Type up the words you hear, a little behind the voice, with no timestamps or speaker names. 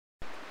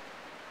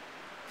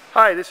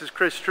Hi, this is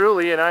Chris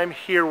Streuli, and I'm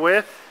here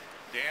with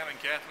Dan and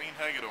Kathleen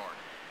Hagedorn.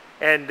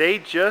 and they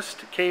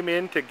just came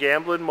into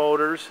Gamblin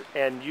Motors.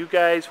 And you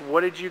guys,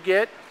 what did you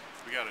get?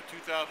 We got a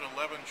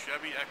 2011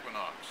 Chevy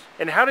Equinox.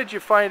 And how did you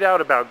find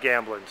out about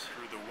Gamblin's?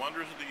 Through the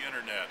wonders of the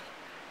internet.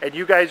 And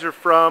you guys are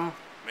from?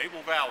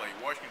 Maple Valley,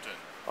 Washington.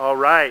 All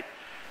right.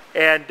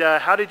 And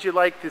how did you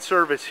like the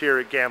service here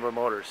at Gamblin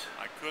Motors?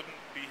 I couldn't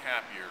be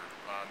happier.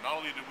 Not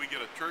only did we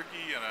get a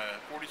turkey and a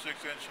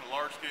 46-inch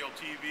large-scale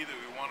TV that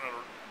we wanted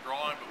to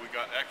draw on, but we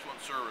got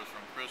excellent service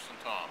from Chris and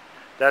Tom.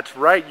 That's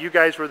right. You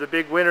guys were the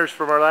big winners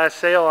from our last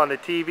sale on the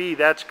TV.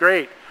 That's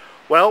great.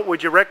 Well,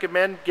 would you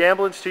recommend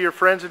Gamblin's to your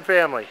friends and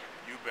family?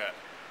 You bet.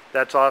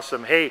 That's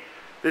awesome. Hey,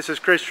 this is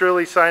Chris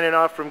Streuli signing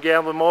off from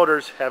Gamblin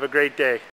Motors. Have a great day.